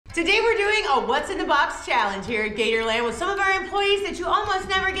Today we're doing a What's in the Box challenge here at Gatorland with some of our employees that you almost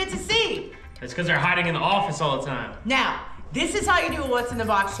never get to see. It's because they're hiding in the office all the time. Now, this is how you do a What's in the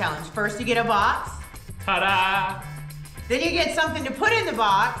Box challenge. First you get a box. Ta-da! Then you get something to put in the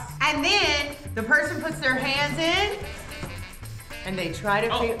box. And then the person puts their hands in and they try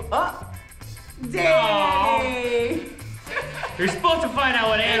to figure, Danny! You're supposed to find out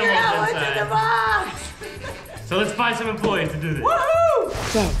what animal is inside. What's in the box? So let's find some employees to do this. Woohoo!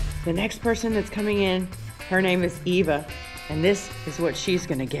 So, the next person that's coming in, her name is Eva, and this is what she's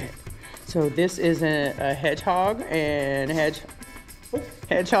gonna get. So this is a hedgehog, and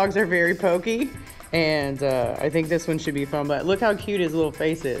hedgehogs are very pokey, and I think this one should be fun, but look how cute his little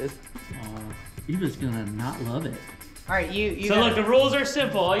face is. Eva's gonna not love it. All right, you So look, the rules are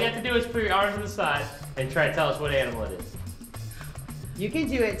simple. All you have to do is put your arms on the side and try to tell us what animal it is. You can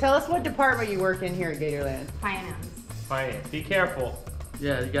do it. Tell us what department you work in here at Gatorland. Finance. Finance. Be careful.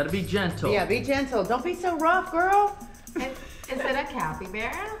 Yeah, you gotta be gentle. Yeah, be gentle. Don't be so rough, girl. Is it a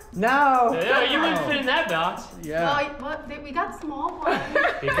capybara? No. Yeah, you wouldn't fit in that box. Yeah. Well, we got small ones.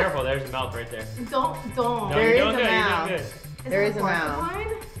 Be careful, there's a mouth right there. Don't. No, There you're is doing a good, mouth. you're doing good. There is a mouth.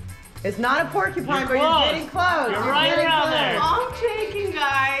 It's not a porcupine, but close. you're getting close. You're right getting around close. there. I'm shaking,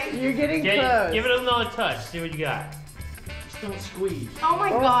 guys. You're getting close. Give it another touch, see what you got. Just don't squeeze. Oh my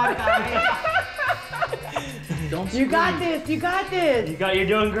God, guys. Don't squeeze. You got this. You got this. You're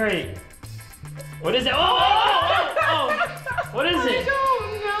doing great. What is it? Oh! What is it? I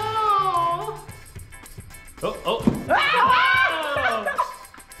don't know. Oh.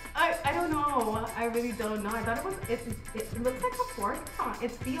 I don't know. I really don't know. I thought it looks like a porcupine.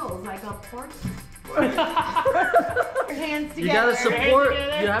 It feels like a porcupine. Your hands together. You gotta support.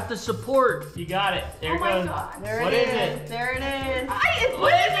 together. You have to support. You got it. There Oh it my goes. God. There What it is it? There it is. It's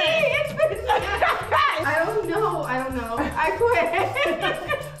What is busy. It's busy. I don't know. I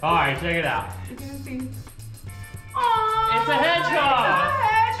quit. All right, check it out. You can see. Oh, It's a hedgehog.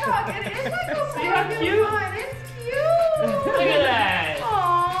 It's a hedgehog. It is like a See how porcupine. cute? It's cute. Look at that.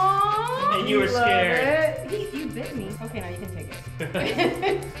 Aww. And you were scared. You bit me. Okay, now you can take it.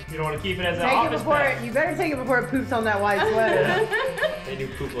 You don't want to keep it as an Take it office before pet. you better take it before it poops on that white sweater. They do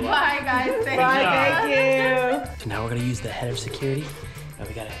poop a lot. Bye, guys. Thank Bye, you. thank you. So now we're gonna use the head of security, and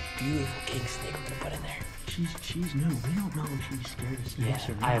we got a beautiful king snake we're gonna put in there. She's new. We don't know if she's scared of snakes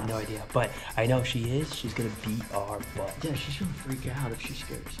or not. I have no idea, but I know if she is, she's gonna beat our butt. Yeah, she's gonna freak out if she's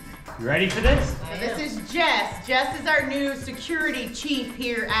scared of snakes. You ready for this? This is Jess. Jess is our new security chief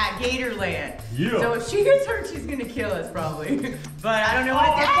here at Gatorland. Yeah. So if she gets hurt, she's gonna kill us probably. But I don't know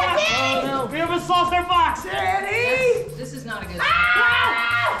what Danny! Oh, we almost lost our box. Danny! This is not a good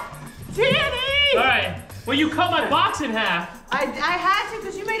Ah! Danny! All right. Well, you cut my box in half. I had to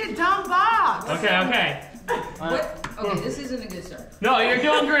because you made a dumb box. Okay. What? Okay, this isn't a good start. No, you're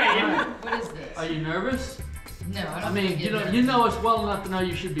doing great. What is this? Are you nervous? No, I don't I mean, think you nervous. know us well enough to know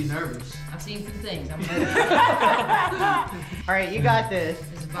you should be nervous. I've seen some things. All right, you got this.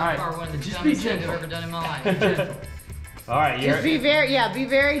 This is by All right, far one of the just dumbest be things I've gentle. ever done in my life. Gentle. All right, Just be very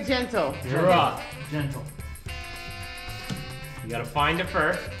gentle. you're up. Gentle. You gotta find it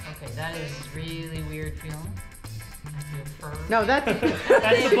first. Okay, that is really weird feeling. I feel fur. No, that's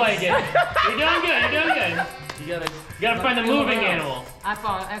That's the blanket. You're doing good. You're doing good. You You gotta find the moving animal. I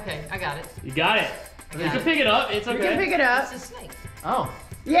found. Okay, I got it. You got it. I You got can it. pick it up. It's you okay. can pick it up. It's a snake. Oh.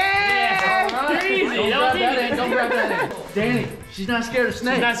 Yay! Yeah. You're easy. Don't That grab was that easy. in. Don't grab that in. Danny, she's not scared of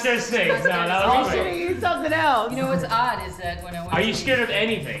snakes. She's not scared of snakes. No, that You was should have great. used something else. You know what's odd is that when I went. Are you to- scared of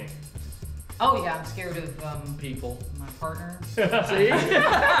anything? Oh yeah, I'm scared of People. my partner. See?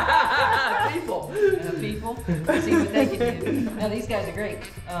 People. People. See what they can do. Now these guys are great.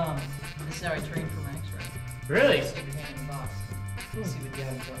 This is how I train for my X-ray. Really? Stick your hand in the box. See what you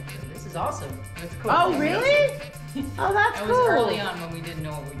have. This is awesome. That's cool. Oh, really? Oh, that's That cool. was early on when we didn't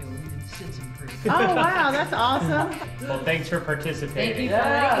know what we were doing. We did sit some proof. Oh, wow, that's awesome. Well, thanks for Thank participating. you for Yeah,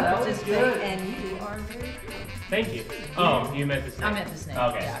 letting me that was participate, good. and you are very cool. Thank you. Oh, you meant the snake. I meant the snake.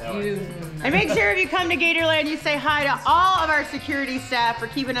 Okay. Yeah, that works. you. And make sure if you come to Gatorland, you say hi to all of our security staff for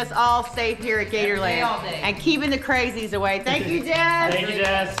keeping us all safe here at Every Gatorland. day, all day. And keeping the crazies away. Thank you, Jess. Thank you,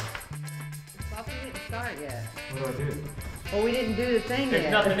 Jess. Well, we didn't start yet. What do I do? Well, we didn't do the thing There's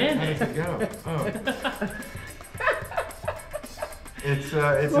yet. nothing in How it. does it go? Oh. It's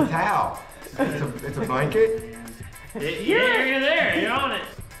a towel. It's a blanket. You're there. You're on it.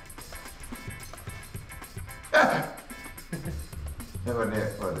 That wasn't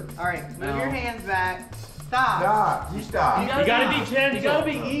it, was it? All right, move No. your hands back. Stop. Stop. You stop. You gotta be gentle. You gotta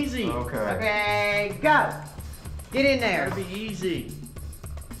be easy. Okay. Okay, go. Get in there. Gotta be easy.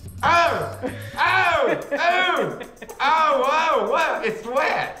 Oh! Oh! Oh! Oh, whoa, whoa, it's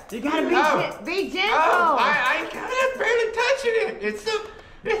wet. You gotta be gentle. Oh, I can't barely touching it. It's so,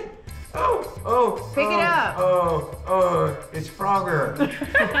 Pick it up. It's Frogger.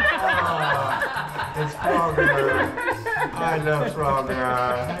 It's Frogger. I love Frogger.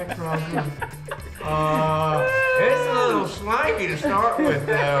 Hi, Frogger. It's a little slimy to start with,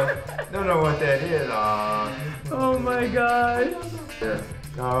 though. Don't know what that is. Oh my God.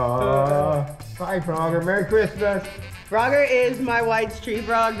 Bye, Frogger. Merry Christmas. Frogger is my white tree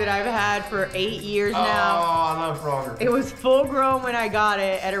frog that I've had for 8 years now. Oh, I love Frogger. It was full grown when I got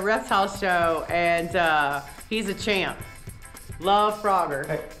it at a reptile show, and he's a champ. Love Frogger.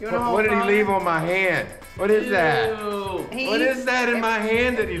 Hey, You wanna hold what did he Frogger? leave on my hand? What is that? He What eats- is that in my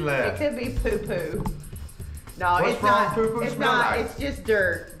hand that he It left? could be poo-poo. No, What's it's frog not. poo-poo It's smell not. like? It's just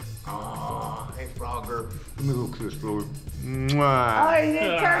dirt. Oh, hey, Frogger. Let me look this for Oh, he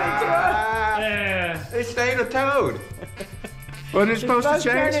didn't turn into a. Yeah. They stayed a toad. What is it supposed to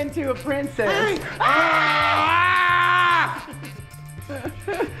Turn change? into a princess. Ah!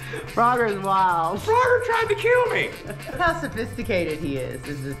 Frogger's wild. Frogger tried to kill me. That's how sophisticated he is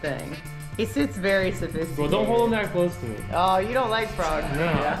the thing. He sits very sophisticated. Well, don't hold him that close to me. Oh, you don't like frogs.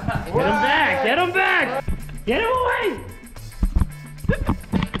 No. Get him back! Get him back! Get him away!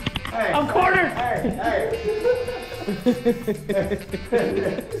 Hey, I'm cornered!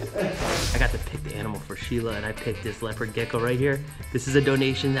 I got to pick the animal for Sheila, and I picked this leopard gecko right here. This is a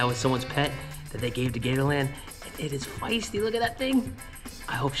donation that was someone's pet that they gave to Gatorland, and it is feisty. Look at that thing.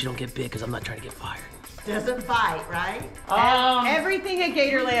 I hope she don't get bit because I'm not trying to get fired. Doesn't bite, right? Everything at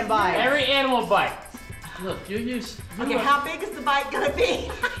Gatorland bites. Every animal bites. Look, you're used. Okay, how big is the bite gonna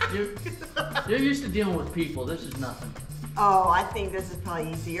be? You're used to dealing with people. This is nothing. Oh, I think this is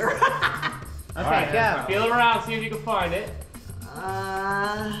probably easier. Okay, go. Feel around, see if you can find it.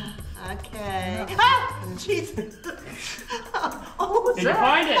 Okay. Ah! Jesus. Oh, Did you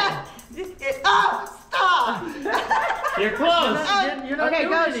find it? Oh, stop! You're close. You're not Okay,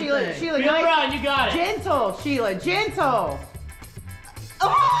 doing go, anything. Sheila. Sheila, Feel nice. around, you got it. Gentle, Sheila, gentle.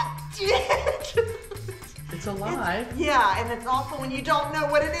 Oh, shit. It's alive. Yeah, and it's awful when you don't know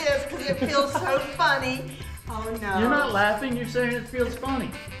what it is because it feels so funny. Oh no. You're not laughing. You're saying it feels funny.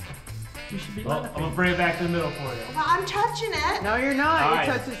 You should be Well, I'm laughing. gonna bring it back to the middle for you. Well, I'm touching it. No, you're not. All You're right.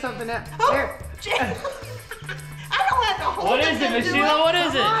 touching something else. Oh, There. gee. I don't have to hold What it. is it, and Miss do Sheila? What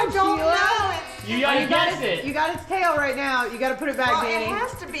is it? I don't Sheila? know. It's, You Oh, gotta you got guess it. You got its tail right now. You got to put it back, well, it Danny.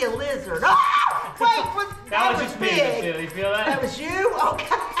 has to be a lizard. Oh, wait, what? That was just me, Miss big. Sheila. You feel that? That was you?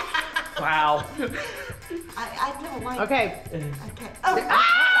 Okay. Wow. I don't like Okay. Okay. Oh.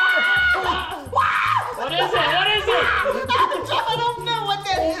 What is it? What is it? I don't know what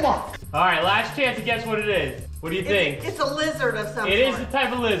that is. All right, last chance to guess what it is. What do you think? It's a lizard of some It is a sort.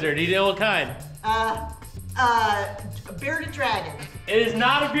 type of lizard. You know what kind? A bearded dragon. It is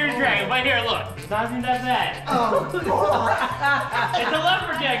not a bearded dragon. But here, look. It's not even that bad. Oh, God. It's a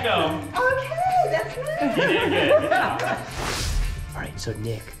leopard gecko. Okay, that's You nice. did good. Good job. All right, so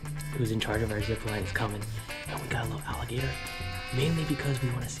Nick, who's in charge of our zip line, is coming, and we got a little alligator, mainly because we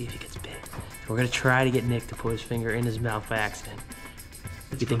want to see if he gets bit. So we're gonna try to get Nick to put his finger in his mouth by accident.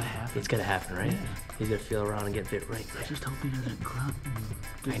 You think it's gonna happen, right? Yeah. He's gonna feel around and get bit right I there. just hope he doesn't grunt.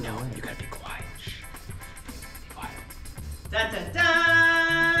 I know. You gotta be quiet. Shh. Be quiet. Dun, dun, dun.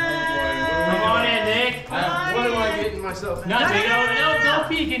 Come on in, Nick. What am I getting myself? Nothing. No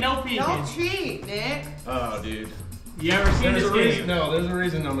peeking. No peeking. Don't cheat, Nick. Oh, dude. You ever seen There's this a reason. game? No, there's a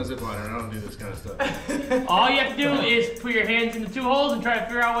reason I'm a zipliner. I don't do this kind of stuff. All you have to do is put your hands in the two holes and try to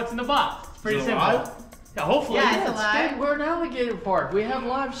figure out what's in the box. It's pretty Is it simple. alive? Yeah, hopefully. Yeah, it's It's alive. good. We're an alligator park. We have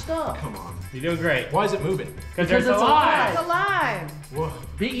live stuff. Come on. You're doing great. Why is it moving? Because it's it's alive. It's alive. Whoa.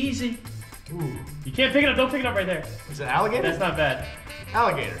 Be easy. Ooh. You can't pick it up. Don't pick it up right there. Is it alligator? That's not bad.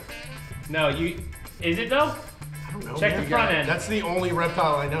 Alligator. No, you. Is it though? I don't know. Check man. the front end. That's the only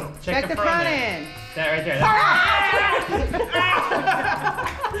reptile I know. Check the front end. That right there.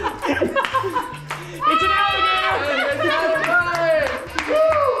 It's an alligator.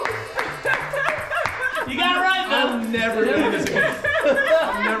 You got it right though. I'm never doing this again.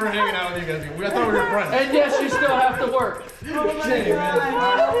 I'm never hanging out with you guys again. I thought we were friends. And yes, you still have to work. Oh my Shame, man.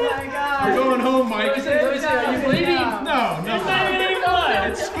 God. Oh my God. We're going home, Mike. Let me see, are you bleeding? No, It's not no. even any blood.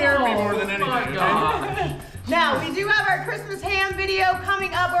 It scared me more than anything. My okay? God. Now, we do have our Christmas ham video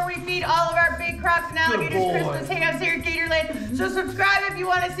coming up where we feed all of our big crocs and alligators boy. Christmas hams here at Gatorland. So subscribe if you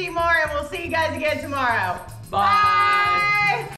want to see more, and we'll see you guys again tomorrow. Bye. Bye.